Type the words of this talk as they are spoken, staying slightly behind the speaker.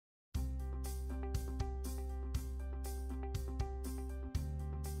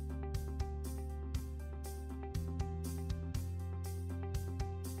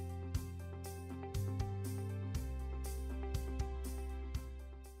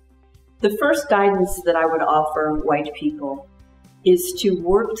The first guidance that I would offer white people is to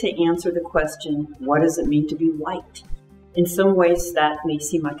work to answer the question, what does it mean to be white? In some ways, that may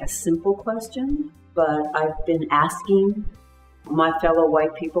seem like a simple question, but I've been asking my fellow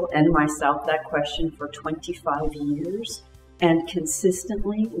white people and myself that question for 25 years. And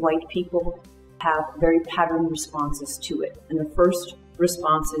consistently, white people have very patterned responses to it. And the first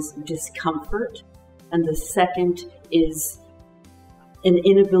response is discomfort. And the second is an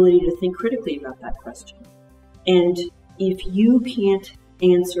inability to think critically about that question. And if you can't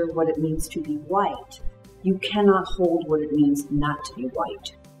answer what it means to be white, you cannot hold what it means not to be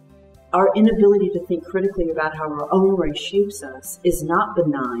white. Our inability to think critically about how our own race shapes us is not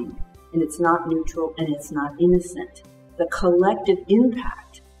benign, and it's not neutral, and it's not innocent. The collective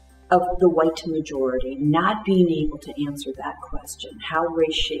impact of the white majority not being able to answer that question, how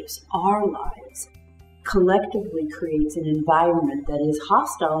race shapes our lives, collectively creates an environment that is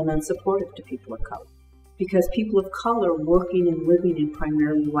hostile and unsupportive to people of color. Because people of color working and living in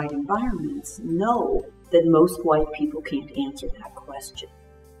primarily white environments know that most white people can't answer that question.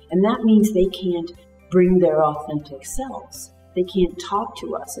 And that means they can't bring their authentic selves. They can't talk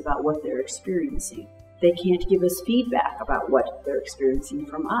to us about what they're experiencing. They can't give us feedback about what they're experiencing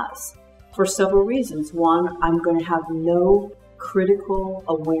from us for several reasons. One, I'm going to have no critical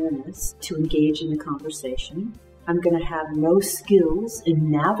awareness to engage in the conversation. I'm going to have no skills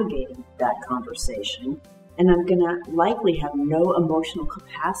in navigating that conversation. And I'm going to likely have no emotional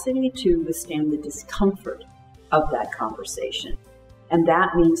capacity to withstand the discomfort of that conversation. And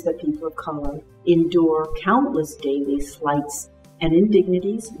that means that people of color endure countless daily slights and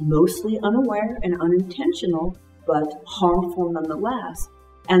indignities, mostly unaware and unintentional, but harmful nonetheless.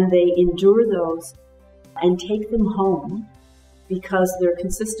 And they endure those and take them home because their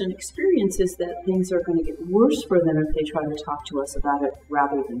consistent experience is that things are going to get worse for them if they try to talk to us about it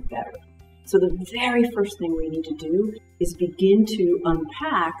rather than better. So the very first thing we need to do is begin to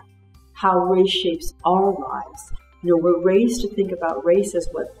unpack how race shapes our lives. You know, we're raised to think about race as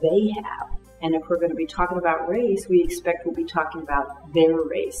what they have. And if we're going to be talking about race, we expect we'll be talking about their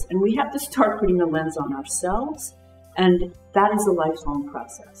race. And we have to start putting the lens on ourselves. And that is a lifelong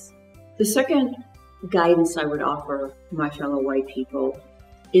process. The second guidance I would offer my fellow white people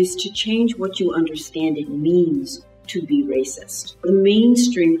is to change what you understand it means to be racist. The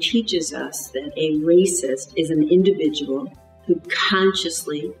mainstream teaches us that a racist is an individual who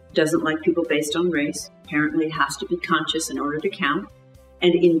consciously doesn't like people based on race, apparently has to be conscious in order to count,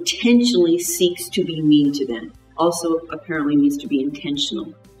 and intentionally seeks to be mean to them. Also apparently needs to be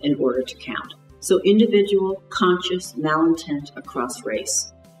intentional in order to count. So individual, conscious, malintent across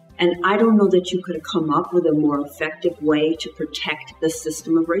race. And I don't know that you could have come up with a more effective way to protect the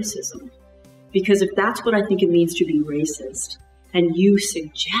system of racism. Because if that's what I think it means to be racist, and you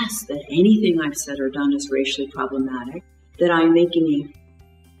suggest that anything I've said or done is racially problematic, that I'm making an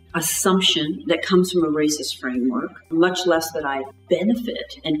assumption that comes from a racist framework, much less that I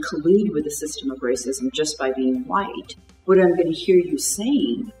benefit and collude with the system of racism just by being white, what I'm going to hear you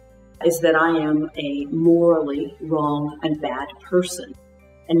saying is that I am a morally wrong and bad person.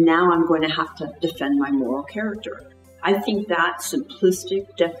 And now I'm going to have to defend my moral character. I think that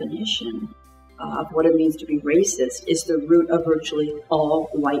simplistic definition of what it means to be racist is the root of virtually all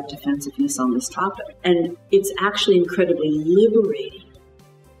white defensiveness on this topic. And it's actually incredibly liberating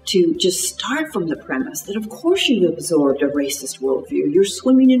to just start from the premise that of course you absorbed a racist worldview. You're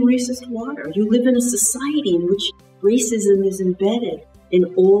swimming in racist water. You live in a society in which racism is embedded in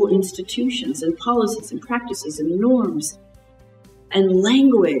all institutions and policies and practices and norms and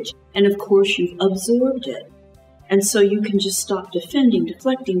language. And of course you've absorbed it. And so you can just stop defending,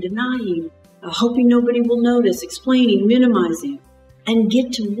 deflecting, denying, hoping nobody will notice, explaining, minimizing, and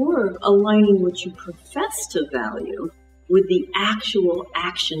get to work aligning what you profess to value with the actual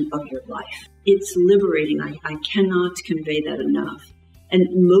action of your life. It's liberating. I cannot convey that enough. And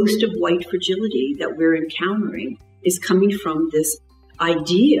most of white fragility that we're encountering is coming from this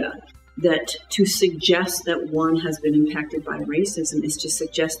idea that to suggest that one has been impacted by racism is to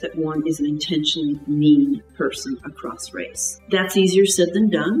suggest that one is an intentionally mean person across race. That's easier said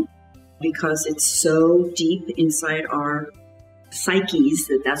than done because it's so deep inside our psyches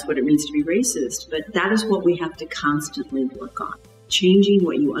that that's what it means to be racist. But that is what we have to constantly work on. Changing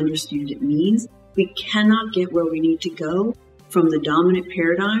what you understand it means. We cannot get where we need to go from the dominant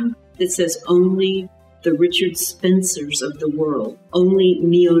paradigm that says only the Richard Spencers of the world, only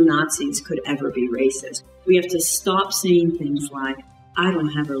neo-Nazis could ever be racist. We have to stop saying things like, I don't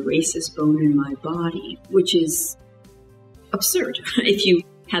have a racist bone in my body, which is absurd if you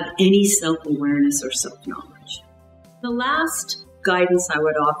have any self-awareness or self-knowledge. The last guidance I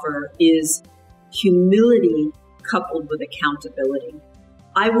would offer is humility coupled with accountability.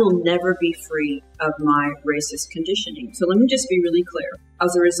 I will never be free of my racist conditioning. So let me just be really clear.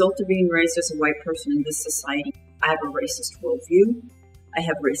 As a result of being raised as a white person in this society, I have a racist worldview. I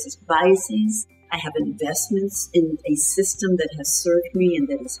have racist biases. I have investments in a system that has served me and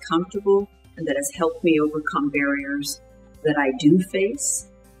that is comfortable and that has helped me overcome barriers that I do face.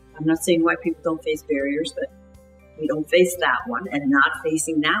 I'm not saying white people don't face barriers, but we don't face that one. And not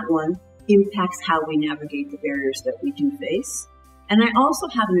facing that one impacts how we navigate the barriers that we do face. And I also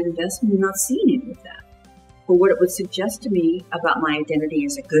have an investment in not seeing any of that. But what it would suggest to me about my identity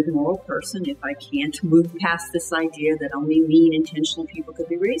as a good moral person, if I can't move past this idea that only mean, intentional people could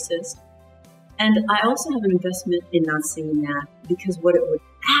be racist. And I also have an investment in not seeing that because what it would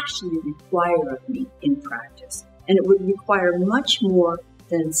actually require of me in practice, and it would require much more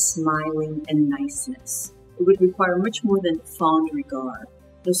than smiling and niceness. It would require much more than fond regard.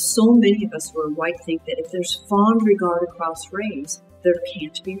 There's so many of us who are white think that if there's fond regard across race, there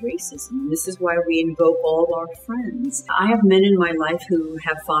can't be racism. And this is why we invoke all our friends. I have men in my life who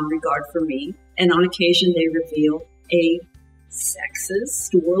have fond regard for me, and on occasion they reveal a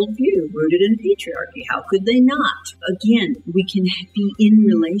sexist worldview rooted in patriarchy. How could they not? Again, we can be in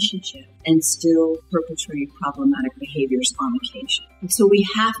relationship and still perpetrate problematic behaviors on occasion. And so we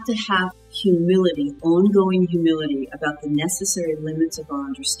have to have humility, ongoing humility about the necessary limits of our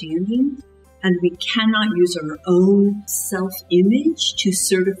understanding. And we cannot use our own self-image to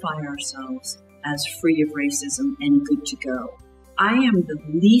certify ourselves as free of racism and good to go. I am the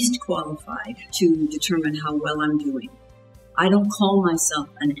least qualified to determine how well I'm doing. I don't call myself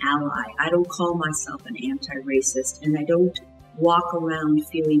an ally. I don't call myself an anti-racist, and I don't walk around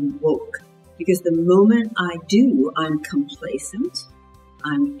feeling woke. Because the moment I do, I'm complacent,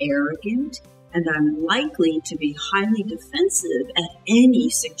 I'm arrogant, and I'm likely to be highly defensive at any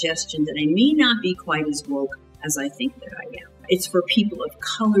suggestion that I may not be quite as woke as I think that I am. It's for people of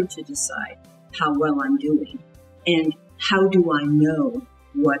color to decide how well I'm doing. And how do I know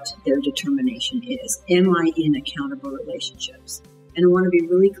what their determination is? Am I in accountable relationships? And I want to be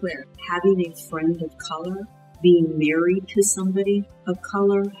really clear. Having a friend of color, being married to somebody of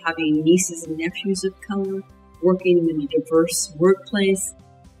color, having nieces and nephews of color, working in a diverse workplace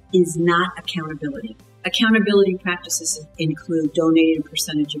is not accountability. Accountability practices include donating a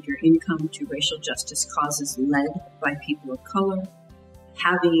percentage of your income to racial justice causes led by people of color,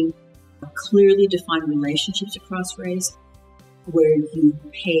 having clearly defined relationships across race where you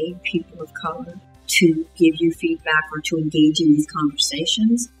pay people of color to give you feedback or to engage in these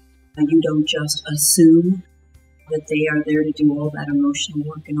conversations. You don't just assume that they are there to do all that emotional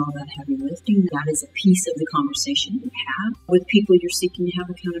work and all that heavy lifting. That is a piece of the conversation you have with people you're seeking to have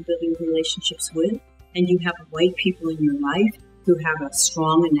accountability relationships with. And you have white people in your life who have a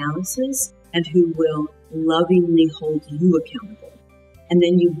strong analysis and who will lovingly hold you accountable. And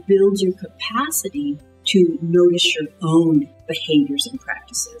then you build your capacity to notice your own behaviors and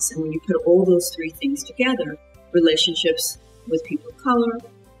practices. And when you put all those three things together, relationships with people of color,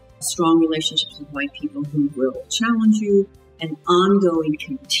 strong relationships with white people who will challenge you, and ongoing,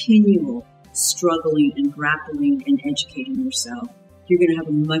 continual struggling and grappling and educating yourself, you're going to have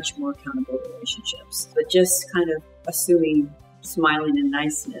a much more accountable relationships. But just kind of assuming smiling and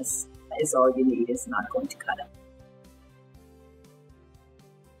niceness is all you need is not going to cut it.